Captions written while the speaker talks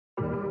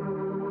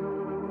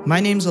My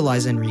name's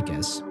Alyza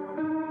Enriquez.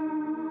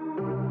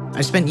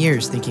 I've spent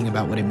years thinking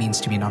about what it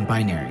means to be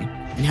non-binary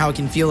and how it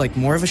can feel like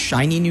more of a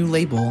shiny new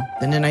label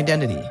than an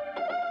identity.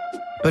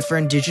 But for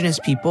Indigenous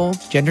people,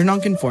 gender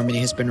nonconformity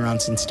has been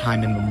around since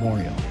time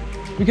immemorial.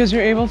 Because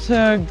you're able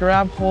to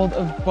grab hold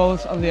of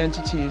both of the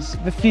entities.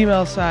 The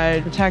female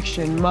side,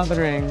 protection,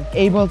 mothering,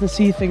 able to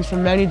see things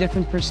from many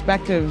different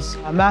perspectives.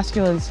 A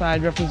masculine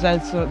side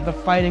represents the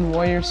fighting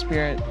warrior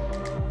spirit.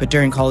 But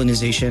during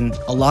colonization,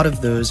 a lot of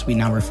those we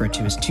now refer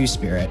to as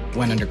two-spirit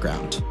went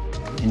underground.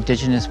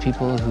 Indigenous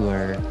people who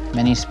are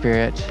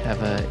many-spirit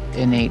have an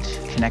innate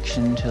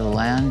connection to the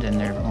land and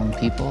their own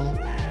people.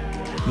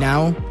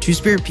 Now,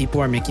 two-spirit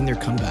people are making their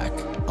comeback,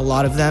 a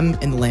lot of them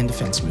in the land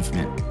defense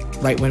movement,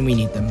 right when we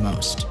need them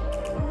most.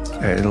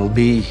 It'll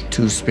be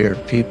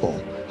two-spirit people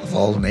of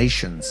all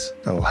nations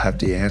that will have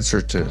the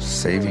answer to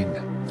saving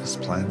this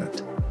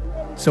planet.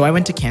 So I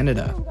went to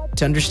Canada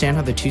to understand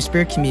how the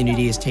two-spirit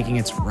community is taking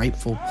its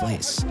rightful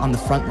place on the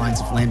front lines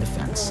of land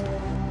defense,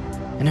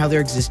 and how their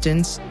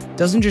existence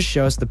doesn't just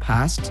show us the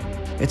past,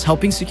 it's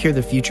helping secure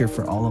the future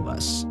for all of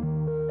us.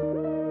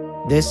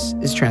 This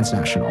is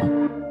Transnational.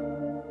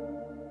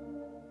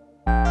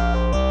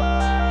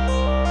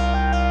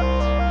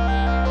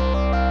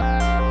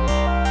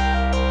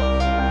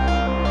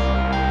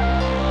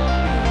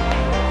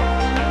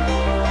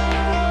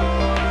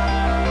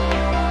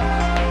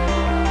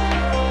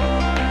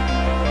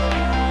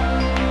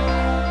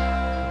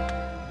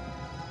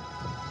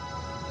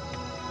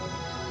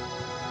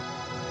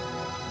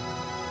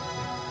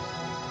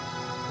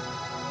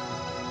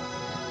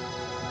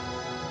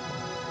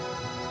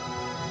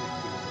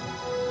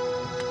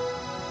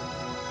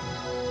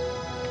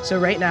 So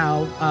right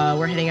now,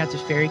 we're heading out to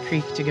Fairy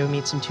Creek to go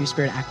meet some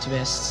two-spirit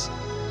activists.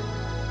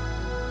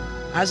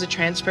 As a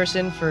trans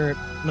person for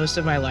most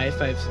of my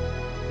life, I've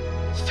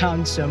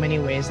found so many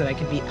ways that I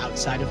could be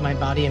outside of my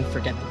body and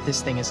forget that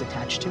this thing is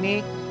attached to me.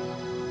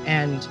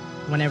 And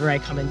whenever I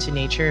come into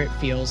nature, it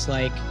feels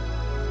like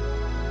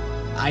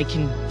I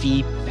can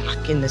be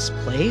back in this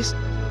place.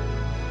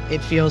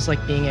 It feels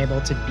like being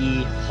able to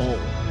be whole.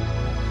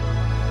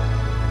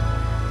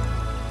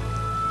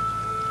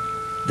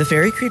 The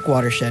Fairy Creek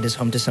watershed is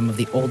home to some of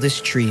the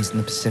oldest trees in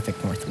the Pacific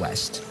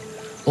Northwest.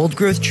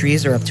 Old-growth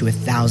trees are up to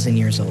 1,000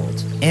 years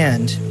old,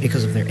 and,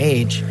 because of their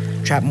age,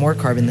 trap more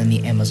carbon than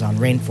the Amazon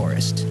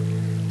rainforest.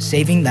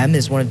 Saving them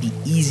is one of the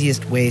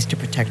easiest ways to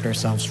protect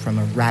ourselves from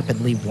a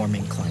rapidly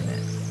warming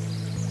climate.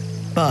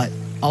 But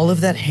all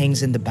of that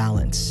hangs in the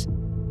balance.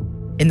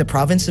 In the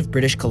province of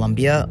British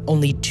Columbia,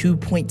 only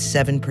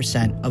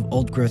 2.7% of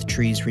old-growth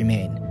trees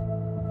remain,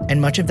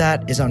 and much of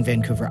that is on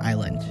Vancouver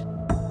Island.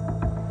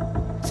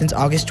 Since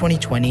August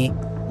 2020,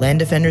 land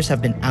defenders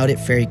have been out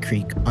at Fairy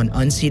Creek on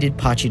unceded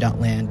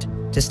Pachidot land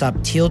to stop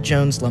Teal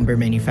Jones lumber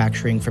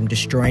manufacturing from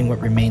destroying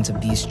what remains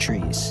of these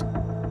trees.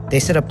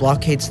 They set up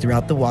blockades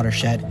throughout the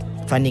watershed,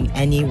 finding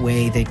any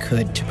way they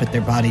could to put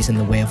their bodies in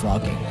the way of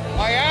logging.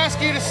 I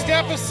ask you to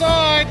step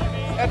aside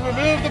and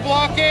remove the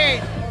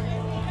blockade.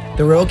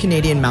 The Royal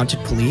Canadian Mounted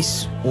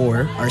Police,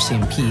 or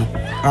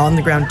RCMP, are on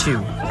the ground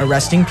too,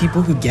 arresting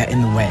people who get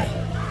in the way.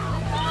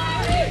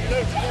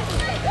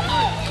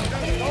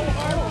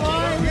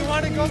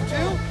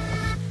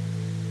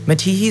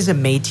 Matihi is a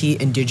Métis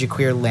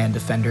Indigiqueer land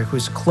defender who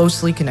is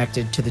closely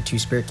connected to the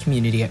Two-Spirit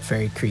community at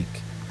Fairy Creek.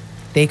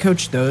 They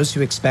coach those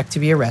who expect to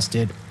be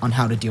arrested on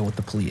how to deal with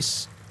the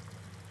police.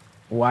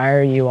 Why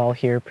are you all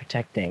here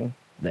protecting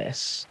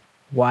this?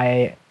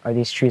 Why are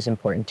these trees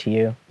important to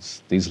you?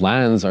 These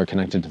lands are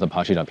connected to the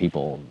Pachidot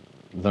people.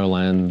 The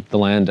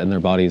land and their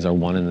bodies are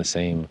one and the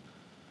same.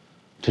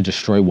 To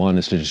destroy one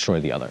is to destroy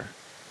the other.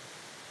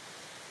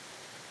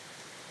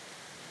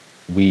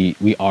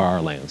 We are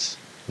our lands.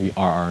 We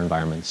are our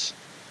environments.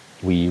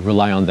 We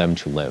rely on them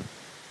to live.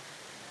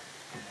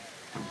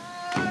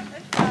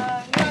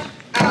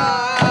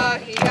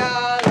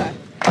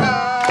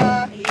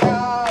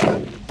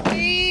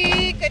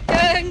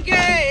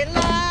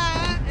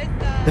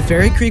 The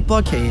Fairy Creek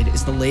blockade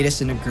is the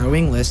latest in a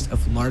growing list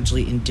of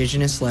largely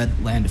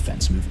Indigenous-led land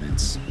defense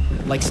movements,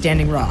 like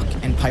Standing Rock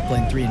and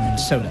Pipeline 3 in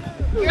Minnesota.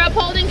 You're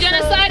upholding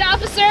genocide,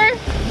 officer,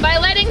 by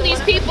letting these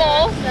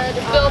people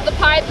build the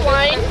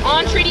pipeline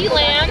on treaty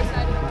land.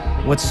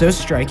 What's so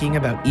striking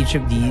about each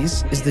of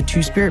these is the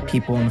two-spirit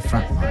people on the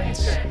front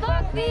lines.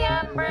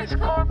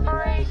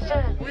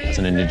 As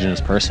an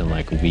Indigenous person,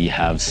 we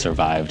have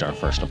survived our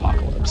first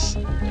apocalypse,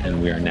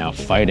 and we are now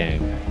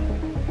fighting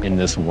in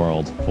this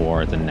world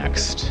for the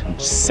next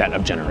set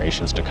of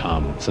generations to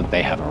come so that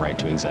they have a right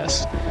to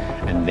exist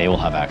and they will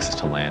have access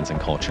to lands and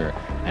culture.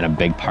 And a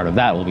big part of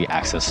that will be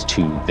access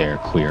to their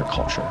queer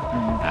culture,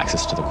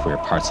 access to the queer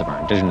parts of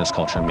our Indigenous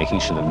culture, and making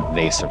sure that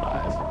they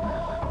survive.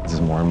 As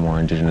more and more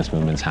Indigenous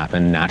movements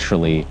happen,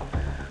 naturally,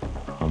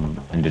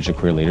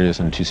 Indigiqueer leaders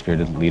and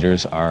two-spirited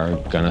leaders are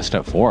gonna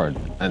step forward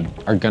and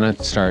are gonna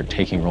start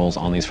taking roles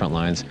on these front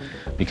lines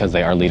because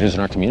they are leaders in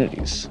our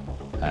communities.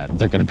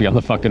 They're gonna be on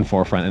the fucking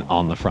forefront and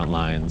on the front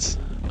lines.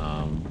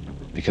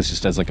 Because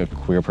just as a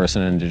queer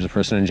person and Indigenous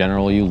person in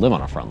general, you live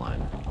on a front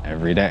line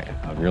every day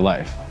of your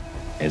life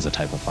is a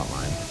type of front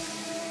line.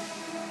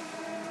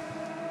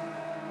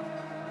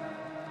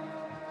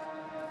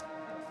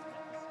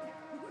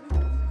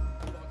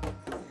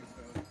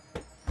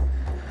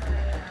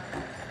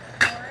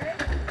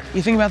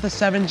 You think about the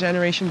 7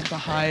 generations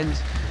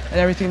behind and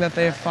everything that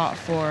they have fought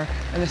for,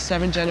 and the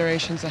 7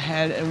 generations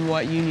ahead and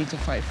what you need to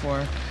fight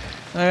for.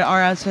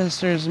 Our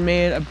ancestors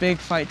made a big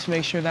fight to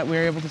make sure that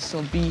we're able to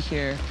still be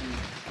here.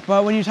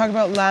 But when you talk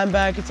about land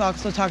back, it's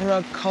also talking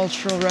about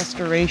cultural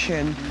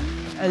restoration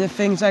and the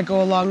things that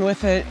go along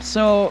with it.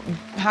 So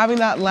having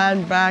that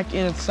land back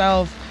in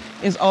itself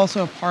is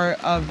also a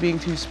part of being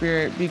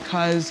Two-Spirit,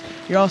 because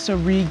you're also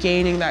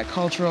regaining that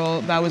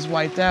cultural that was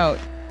wiped out.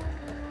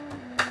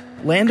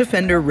 Land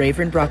defender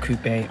Raven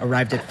Bracupe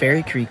arrived at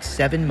Fairy Creek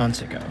 7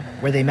 months ago,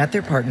 where they met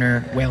their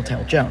partner,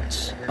 Whaletail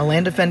Jones, a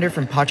land defender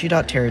from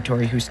Pachidot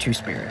territory who's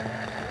Two-Spirit.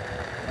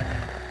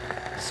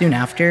 Soon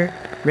after,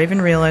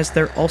 Raven realized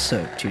they're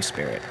also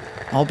Two-Spirit,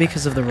 all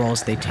because of the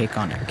roles they take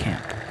on at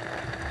camp.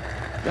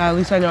 At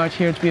least I know out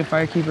here to be a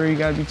firekeeper, you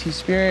gotta be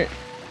Two-Spirit.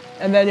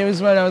 And then it was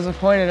when I was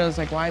appointed, I was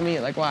like, why me?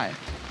 Like, why?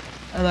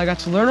 And I got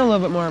to learn a little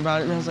bit more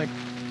about it, and I was like,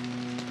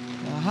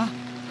 aha.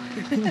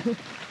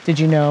 Did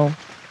you know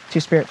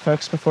Two-Spirit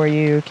folks before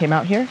you came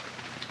out here?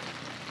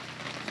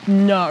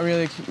 Not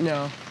really,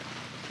 no.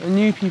 I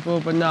knew people,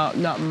 but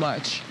not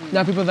much.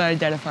 Not people that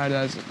identified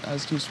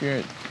as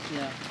Two-Spirit.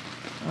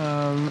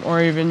 Yeah.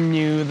 Or even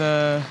knew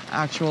the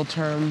actual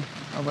term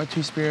of what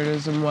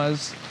Two-Spiritism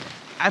was.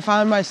 I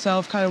found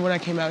myself kind of when I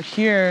came out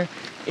here,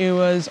 it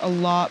was a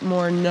lot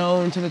more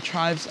known to the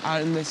tribes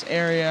out in this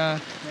area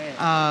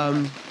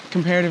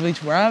comparatively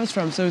to where I was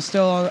from. So it's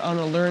still on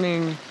a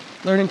learning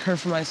curve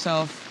for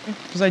myself,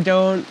 because I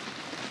don't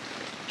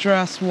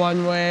dress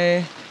one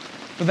way,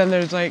 but then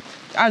there's like,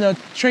 I don't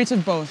know, traits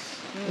of both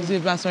is the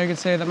best way I could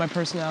say that my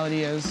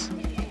personality is.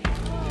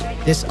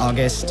 This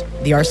August,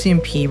 the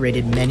RCMP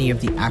raided many of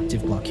the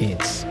active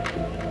blockades.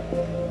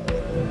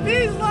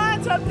 These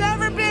lands have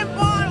never been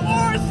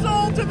bought or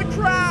sold to the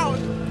crowd,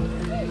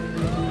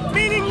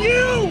 meaning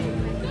you!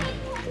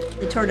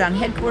 They tore down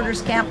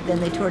headquarters camp, then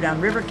they tore down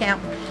river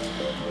camp,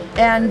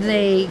 and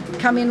they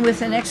come in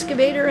with an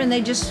excavator and they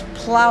just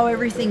plow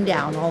everything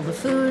down. All the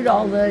food,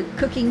 all the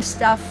cooking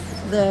stuff,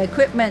 the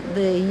equipment,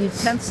 the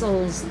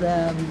utensils,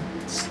 the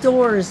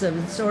stores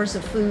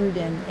of food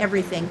and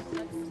everything.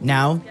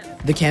 Now,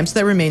 the camps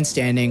that remain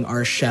standing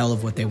are a shell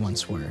of what they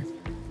once were.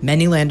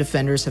 Many land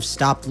defenders have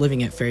stopped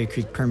living at Fairy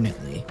Creek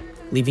permanently,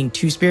 leaving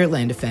Two-Spirit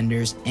land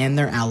defenders and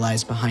their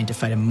allies behind to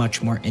fight a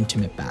much more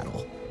intimate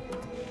battle.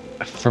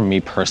 For me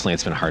personally,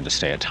 it's been hard to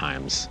stay at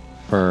times.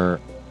 For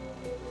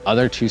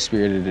other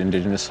Two-Spirited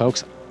Indigenous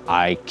folks,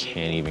 I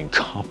can't even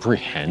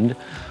comprehend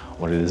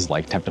what it is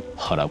like to have to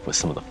put up with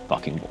some of the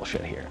fucking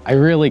bullshit here. I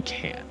really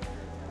can't.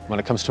 When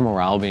it comes to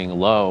morale being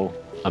low,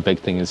 a big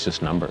thing is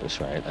just numbers,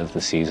 right? As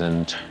the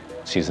seasons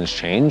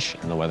change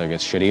and the weather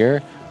gets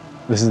shittier,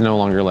 this is no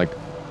longer like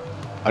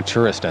a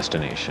tourist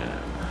destination,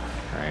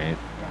 right?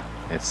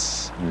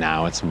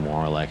 Now it's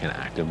more like an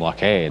active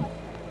blockade.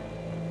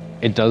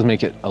 It does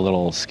make it a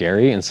little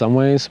scary in some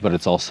ways, but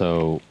it's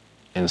also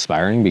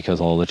inspiring because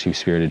all the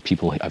Two-Spirited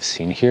people I've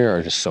seen here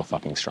are just so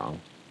fucking strong.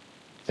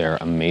 They're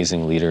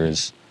amazing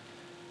leaders.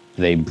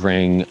 They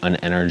bring an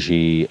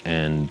energy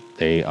and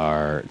they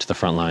are to the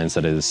front lines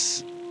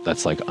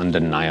that's like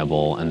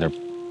undeniable, and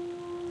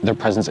their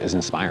presence is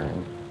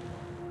inspiring.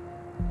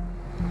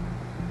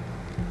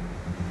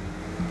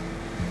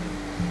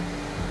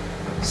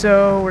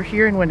 So we're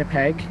here in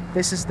Winnipeg.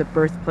 This is the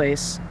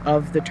birthplace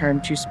of the term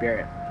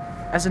Two-Spirit.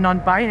 As a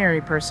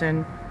non-binary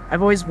person,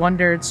 I've always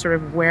wondered sort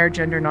of where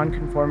gender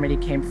nonconformity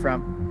came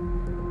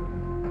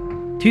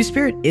from.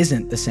 Two-Spirit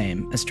isn't the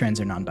same as trans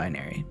or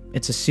non-binary.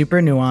 It's a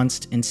super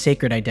nuanced and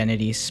sacred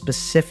identity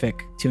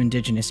specific to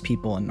Indigenous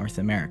people in North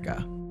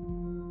America.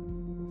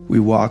 We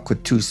walk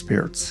with two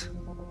spirits,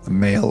 a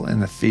male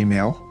and a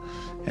female,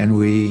 and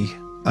we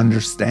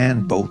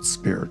understand both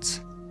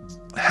spirits.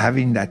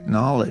 Having that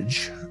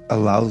knowledge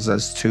allows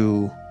us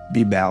to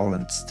be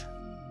balanced.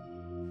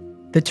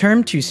 The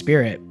term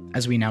Two-Spirit,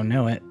 as we now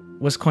know it,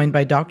 was coined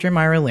by Dr.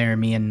 Myra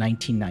Laramie in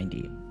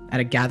 1990 at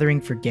a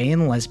gathering for gay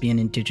and lesbian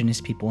Indigenous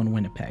people in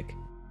Winnipeg.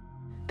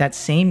 That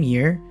same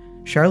year,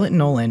 Charlotte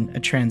Nolan, a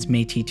trans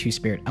Métis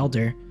Two-Spirit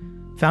elder,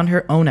 found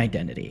her own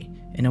identity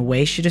in a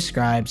way she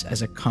describes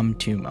as a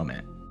come-to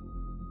moment.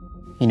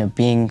 You know,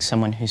 being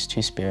someone who's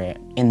Two-Spirit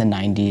in the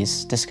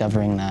 90s,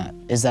 discovering that,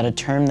 is that a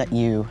term that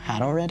you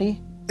had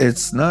already?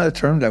 It's not a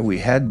term that we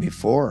had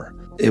before.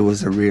 It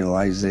was a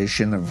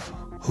realization of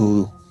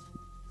who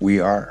we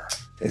are.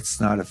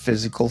 It's not a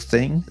physical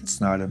thing. It's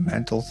not a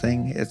mental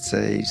thing. It's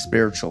a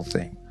spiritual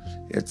thing.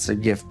 It's a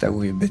gift that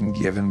we've been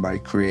given by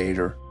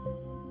Creator.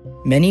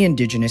 Many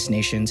Indigenous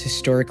nations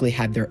historically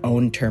had their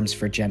own terms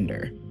for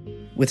gender,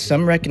 with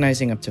some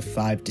recognizing up to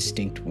 5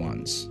 distinct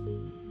ones.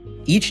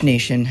 Each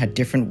nation had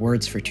different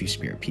words for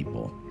Two-Spirit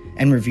people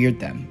and revered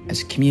them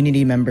as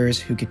community members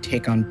who could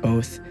take on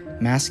both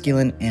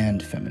masculine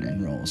and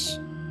feminine roles.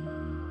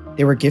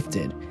 They were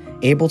gifted,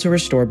 able to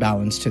restore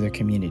balance to their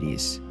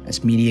communities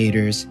as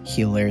mediators,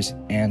 healers,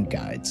 and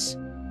guides.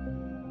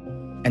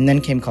 And then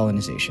came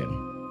colonization.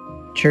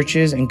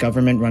 Churches and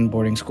government-run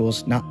boarding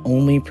schools not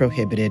only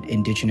prohibited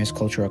Indigenous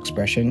cultural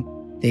expression,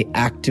 They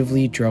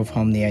actively drove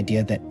home the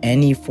idea that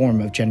any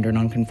form of gender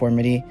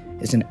nonconformity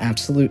is an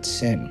absolute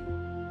sin.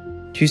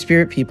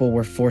 Two-Spirit people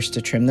were forced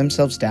to trim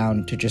themselves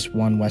down to just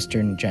one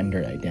Western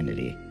gender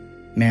identity,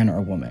 man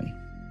or woman.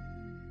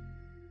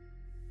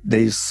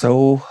 They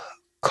so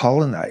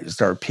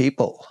colonized our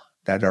people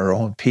that our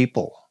own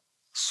people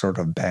sort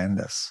of banned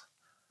us.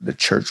 The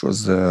church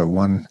was the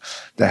one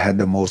that had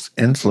the most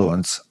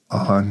influence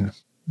on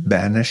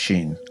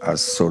banishing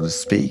us, so to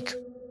speak.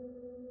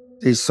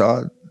 They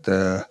saw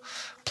the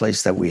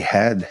place that we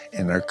had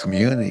in our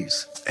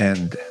communities,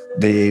 and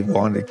they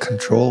wanted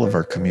control of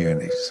our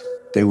communities.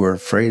 They were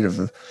afraid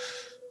of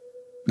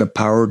the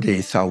power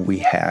they thought we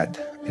had,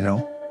 you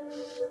know?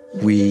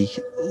 We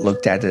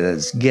looked at it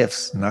as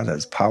gifts, not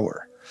as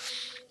power.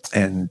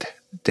 And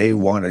they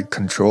wanted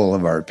control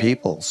of our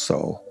people,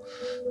 so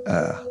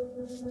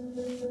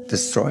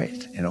destroy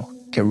it, you know,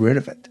 get rid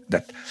of it,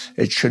 that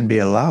it shouldn't be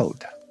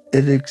allowed.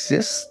 It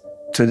exists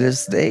to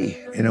this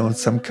day, you know, in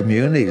some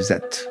communities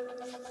that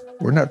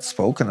we're not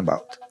spoken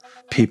about.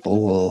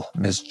 People will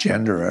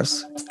misgender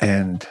us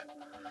and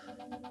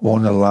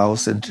won't allow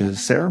us into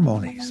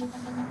ceremonies.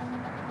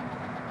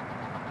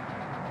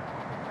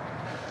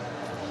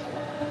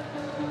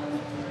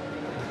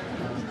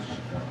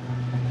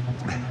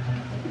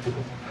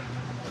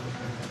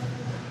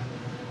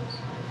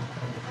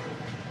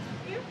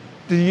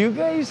 Do you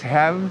guys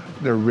have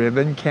the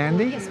ribbon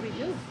candy? Yes, we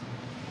do.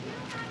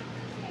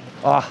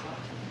 Ah,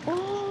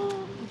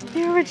 Oh,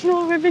 the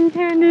original ribbon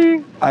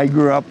candy. I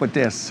grew up with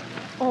this.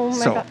 Oh my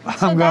So God.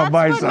 I'm gonna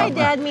buy that's what my some.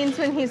 dad means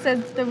when he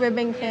says the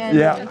ribbon candy.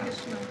 Yeah.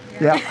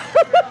 Yeah.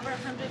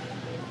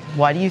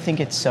 Why do you think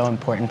it's so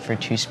important for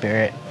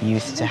Two-Spirit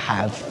youth to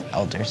have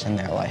elders in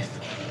their life?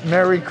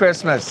 Merry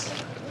Christmas.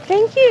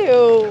 Thank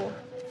you.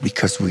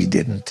 Because we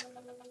didn't.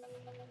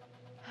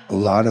 A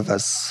lot of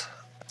us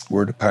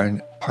were the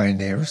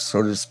pioneers,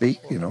 so to speak,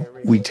 you know.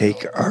 We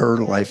take our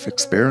life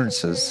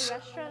experiences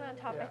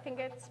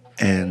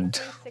and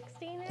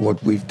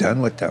what we've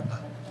done with them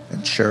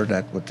and share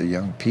that with the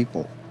young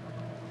people.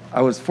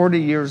 I was 40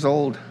 years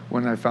old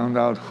when I found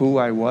out who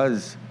I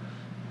was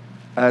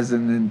as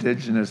an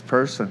Indigenous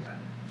person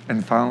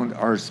and found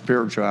our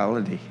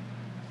spirituality,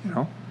 you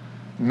know?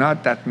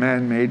 Not that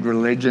man-made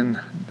religion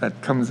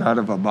that comes out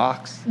of a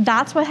box.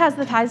 That's what has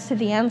the ties to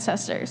the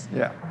ancestors.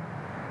 Yeah.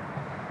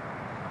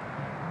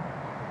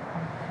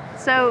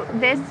 So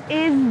this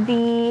is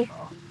the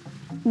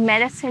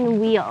medicine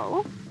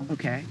wheel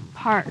Okay.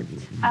 part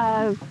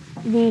of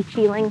the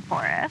healing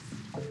forest.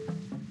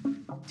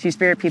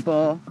 Two-Spirit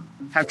people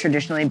have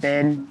traditionally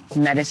been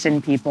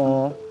medicine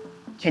people.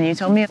 Can you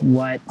tell me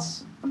what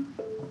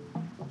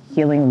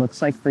healing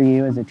looks like for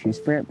you as a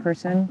Two-Spirit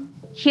person?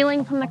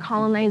 Healing from the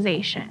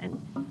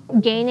colonization,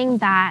 gaining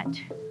that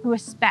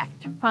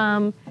respect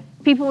from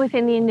people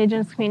within the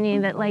Indigenous community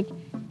that like,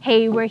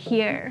 hey, we're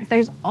here.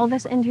 There's all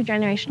this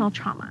intergenerational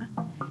trauma.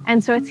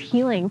 And so it's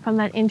healing from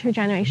that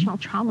intergenerational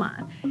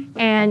trauma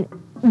and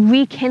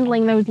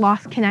rekindling those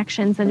lost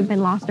connections that have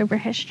been lost over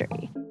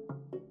history.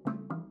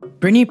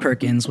 Brittany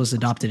Perkins was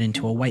adopted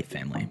into a white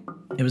family.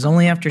 It was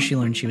only after she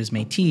learned she was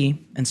Métis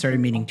and started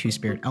meeting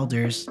Two-Spirit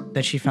elders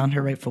that she found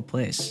her rightful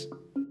place.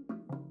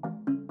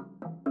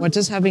 What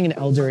does having an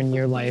elder in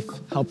your life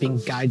helping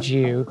guide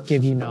you,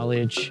 give you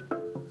knowledge,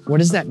 what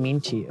does that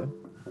mean to you?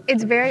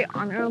 It's very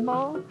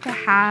honorable to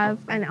have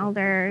an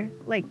elder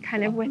like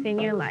kind of within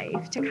your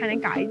life to kind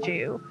of guide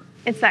you.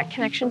 It's that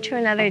connection to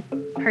another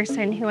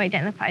person who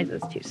identifies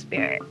as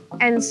Two-Spirit.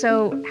 And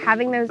so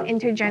having those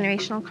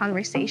intergenerational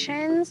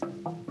conversations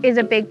is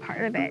a big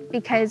part of it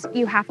because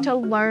you have to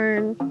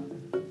learn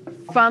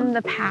from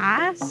the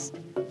past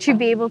to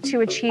be able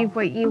to achieve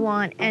what you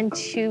want and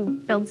to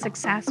build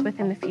success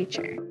within the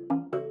future.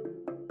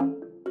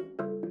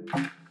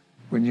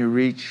 When you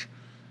reach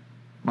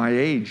my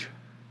age,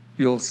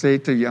 you'll say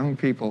to young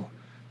people,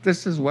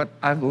 this is what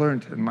I've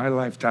learned in my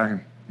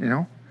lifetime, you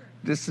know?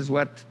 This is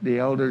what the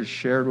elders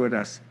shared with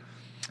us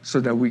so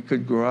that we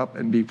could grow up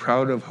and be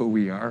proud of who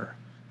we are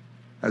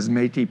as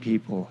Métis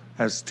people,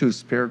 as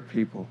Two-Spirit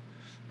people,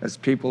 as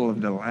people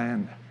of the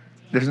land.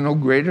 There's no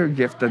greater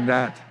gift than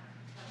that.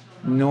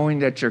 Knowing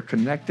that you're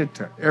connected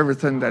to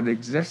everything that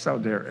exists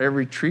out there,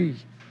 every tree,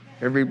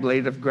 every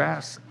blade of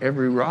grass,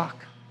 every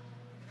rock.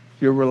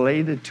 You're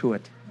related to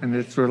it, and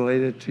it's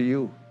related to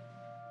you.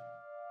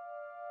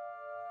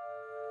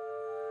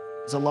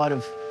 There's a lot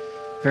of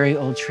very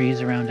old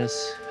trees around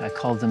us. I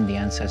call them the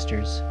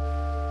ancestors.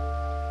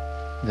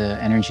 The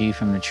energy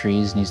from the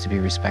trees needs to be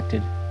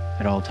respected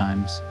at all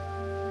times.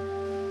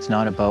 It's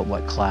not about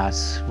what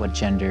class, what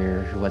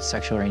gender, what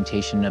sexual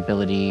orientation,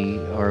 ability,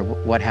 or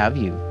what have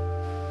you.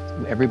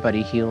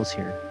 Everybody heals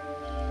here.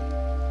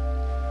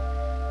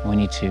 We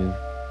need to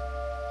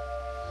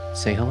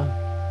say hello.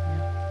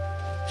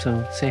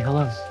 So say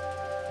hello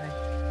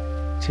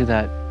to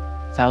that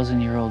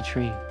 1,000-year-old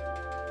tree.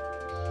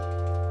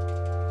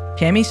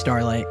 Tammy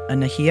Starlight, a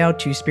Nahiao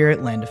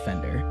Two-Spirit land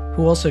defender,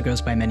 who also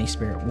goes by Many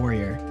Spirit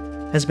Warrior,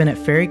 has been at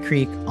Fairy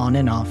Creek on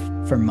and off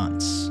for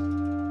months.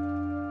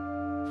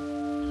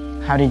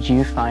 How did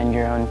you find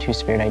your own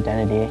Two-Spirit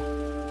identity?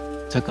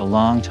 Took a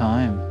long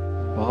time.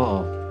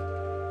 Oh,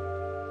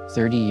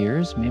 30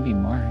 years, maybe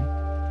more.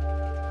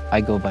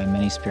 I go by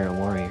many spirit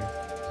warrior.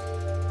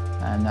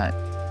 And that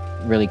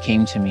really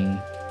came to me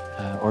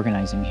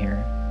organizing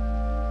here.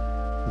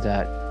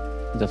 That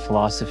the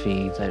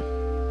philosophy that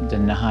the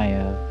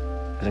Nahaya,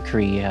 the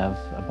Cree have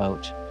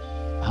about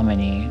how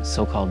many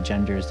so-called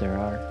genders there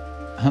are.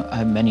 I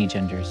have many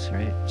genders,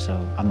 right? So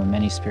I'm a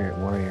many spirit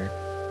warrior.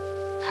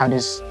 How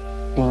does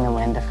being a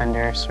land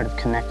defender sort of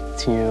connect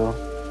to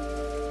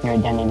your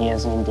identity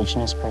as an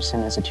Indigenous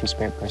person, as a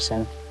two-spirit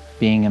person?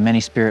 Being a many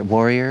spirit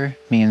warrior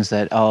means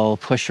that I'll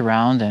push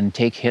around and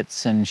take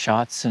hits and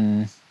shots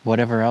and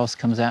whatever else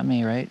comes at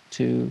me, right?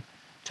 To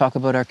talk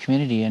about our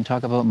community and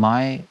talk about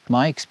my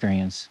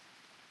experience.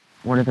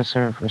 What are the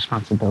sort of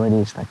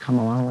responsibilities that come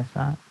along with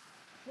that?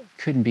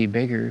 Couldn't be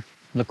bigger.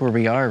 Look where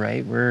we are,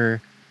 right?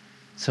 We're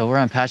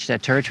on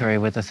Patchtet territory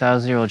with a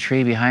 1,000-year-old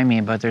tree behind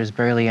me, but there's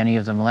barely any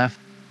of them left.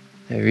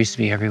 There used to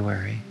be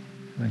everywhere, right?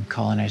 When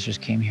colonizers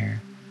came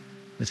here,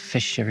 with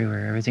fish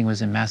everywhere. Everything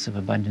was in massive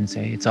abundance,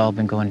 eh? It's all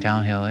been going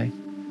downhill, eh?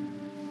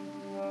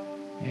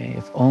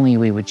 If only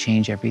we would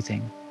change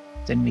everything,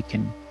 then we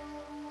can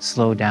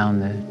slow down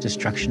the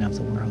destruction of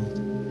the world,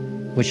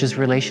 which is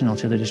relational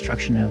to the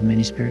destruction of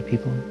many spirit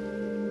people.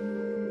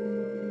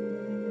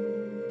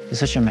 It's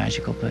such a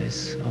magical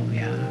place. Oh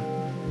yeah.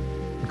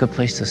 A good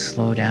place to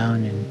slow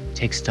down and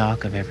take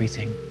stock of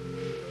everything.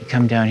 You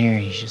come down here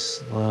and you just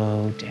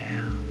slow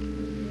down.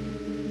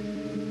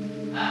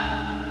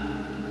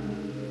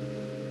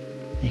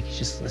 You can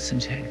just listen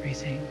to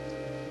everything.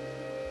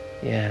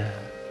 Yeah.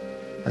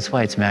 That's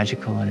why it's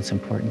magical and it's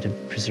important to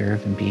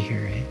preserve and be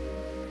here, right?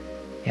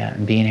 Yeah,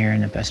 and being here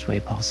in the best way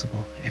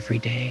possible every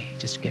day,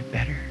 just to get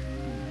better.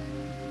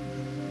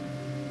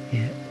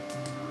 Yeah.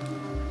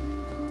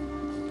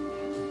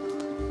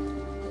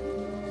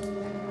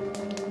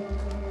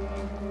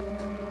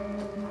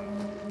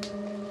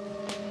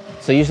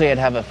 So usually I'd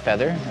have a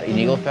feather, an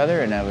eagle feather,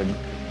 and I would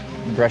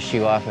brush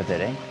you off with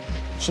it, eh?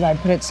 Should I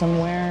put it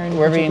somewhere?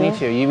 Wherever you need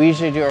to. You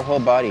usually do our whole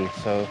body.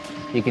 So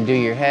you can do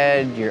your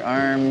head, your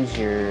arms,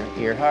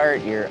 your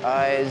heart, your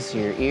eyes,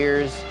 your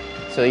ears.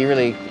 So you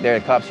really, there,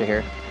 the cops are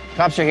here.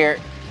 Cops are here.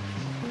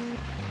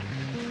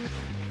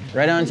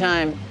 Right on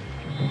time.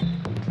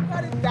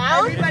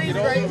 Everybody's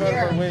right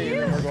here.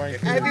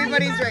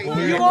 Everybody's right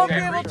here. You won't be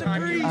able to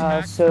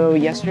breathe. So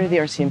yesterday the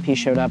RCMP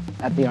showed up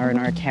at the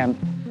R&R camp.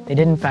 They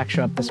did in fact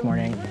show up this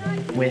morning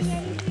with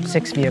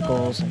 6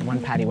 vehicles and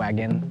 1 paddy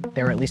wagon.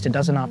 There were at least a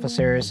dozen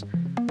officers,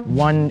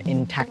 1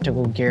 in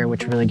tactical gear,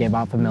 which really gave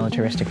off a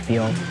militaristic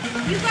feel.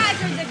 You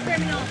guys are the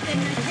criminals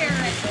and the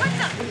terrorists. What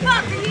the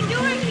fuck are you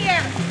doing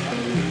here?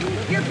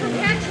 You're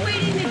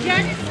perpetuating the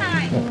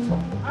genocide.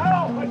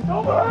 Ow,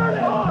 don't hurt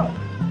it!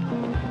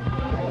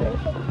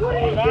 What are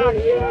you doing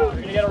here? You're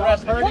gonna get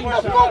arrested.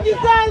 What the fuck is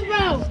that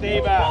about?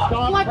 Stay back.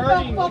 Stop what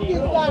the fuck is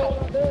that?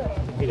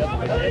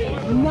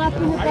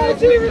 Nothing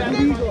about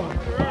it.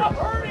 Stop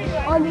hurting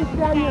him.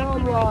 Understand your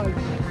own laws.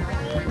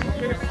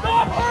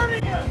 Stop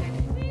hurting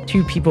him.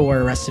 2 people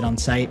were arrested on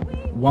site,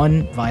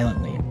 1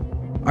 violently.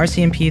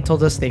 RCMP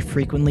told us they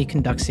frequently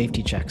conduct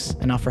safety checks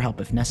and offer help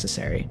if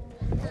necessary.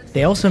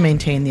 They also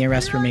maintain the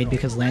arrests were made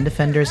because land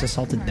defenders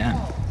assaulted them.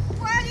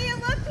 What are you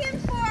looking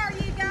for,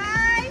 you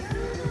guys?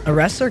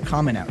 Arrests are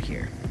common out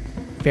here.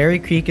 Fairy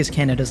Creek is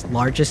Canada's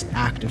largest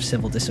act of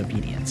civil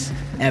disobedience,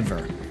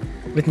 ever,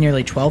 with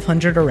nearly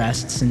 1,200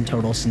 arrests in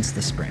total since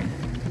the spring.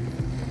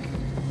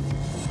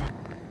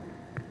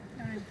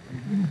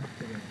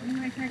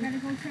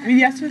 I mean,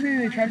 yesterday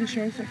they tried to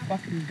show us a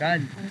fucking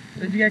gun.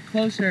 So if you get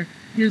closer,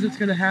 here's what's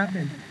gonna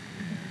happen.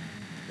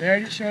 They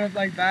already showed up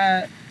like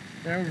that.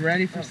 They're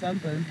ready for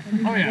something.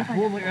 Oh yeah,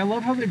 well, like, I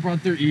love how they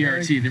brought their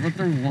ERT. They brought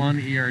their 1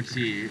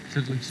 ERT, so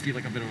it would just be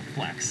like a bit of a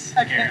flex.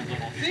 Scared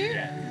little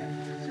shit.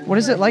 What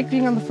is it like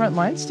being on the front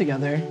lines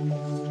together?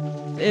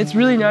 It's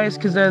really nice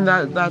because then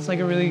that's like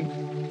a really,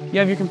 you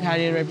have your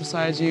companion right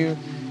beside you,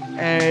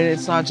 and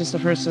it's not just a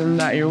person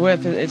that you're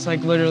with, it's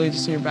like literally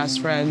just your best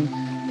friend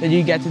that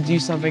you get to do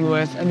something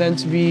with. And then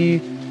to be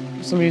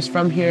somebody who's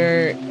from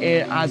here,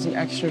 it adds an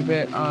extra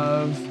bit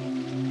of,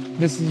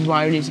 this is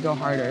why we need to go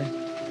harder.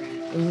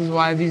 This is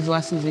why these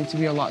lessons need to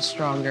be a lot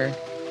stronger.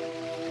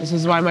 This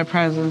is why my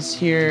presence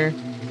here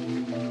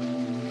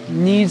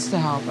needs to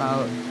help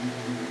out.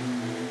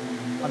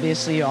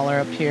 Obviously, you all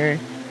are up here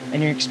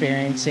and you're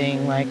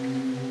experiencing like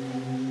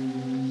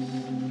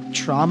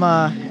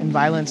trauma and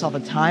violence all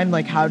the time.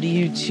 Like, how do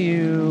you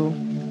two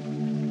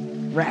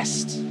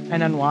rest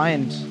and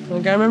unwind?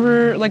 Like, I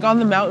remember, like, on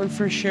the mountain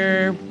for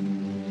sure,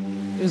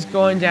 it was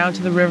going down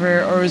to the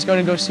river, or it was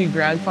going to go see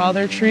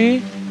grandfather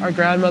tree, our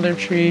grandmother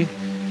tree,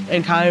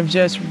 and kind of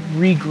just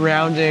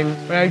re-grounding.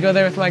 But I'd go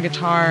there with my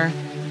guitar,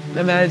 and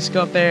then I'd just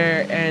go up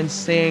there and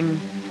sing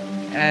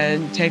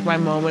and take my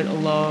moment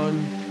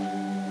alone.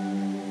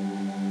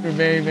 We're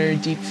very, very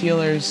deep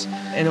feelers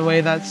in a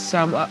way that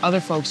some other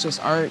folks just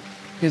aren't,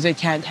 because they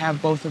can't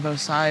have both of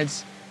those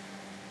sides.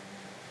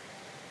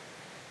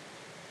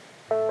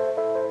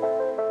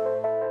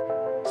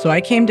 So I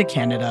came to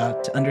Canada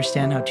to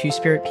understand how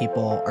Two-Spirit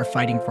people are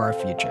fighting for our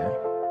future.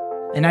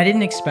 and I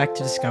didn't expect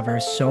to discover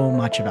so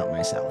much about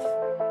myself.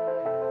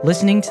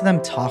 Listening to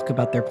them talk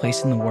about their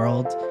place in the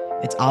world,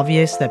 it's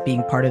obvious that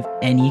being part of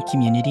any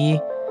community,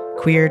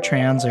 queer,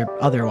 trans, or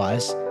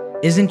otherwise,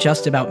 isn't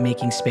just about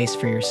making space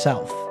for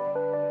yourself.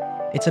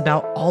 It's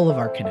about all of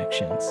our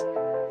connections,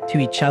 to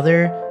each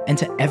other and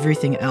to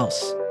everything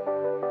else,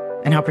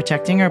 and how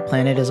protecting our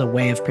planet is a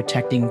way of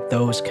protecting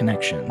those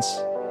connections.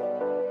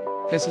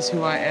 This is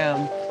who I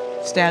am,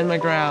 stand my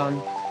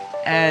ground,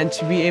 and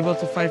to be able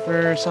to fight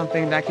for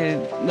something that could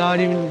not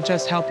even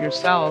just help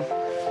yourself,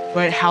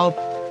 but help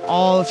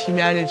all of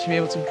humanity to be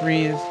able to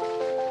breathe.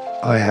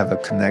 I have a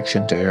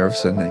connection to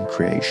everything in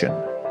creation.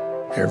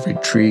 Every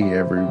tree,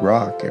 every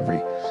rock,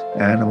 every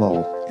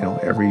animal,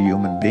 every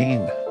human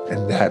being.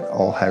 And that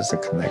all has a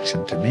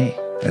connection to me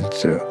and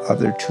to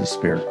other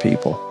two-spirit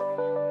people.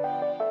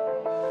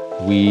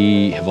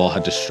 We have all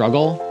had to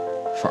struggle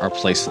for our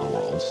place in the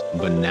world,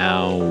 but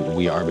now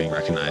we are being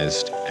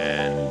recognized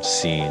and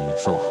seen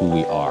for who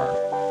we are.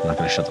 We're not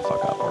gonna shut the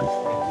fuck up.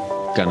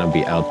 We're gonna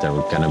be out there,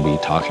 we're gonna be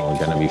talking, we're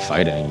gonna be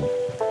fighting.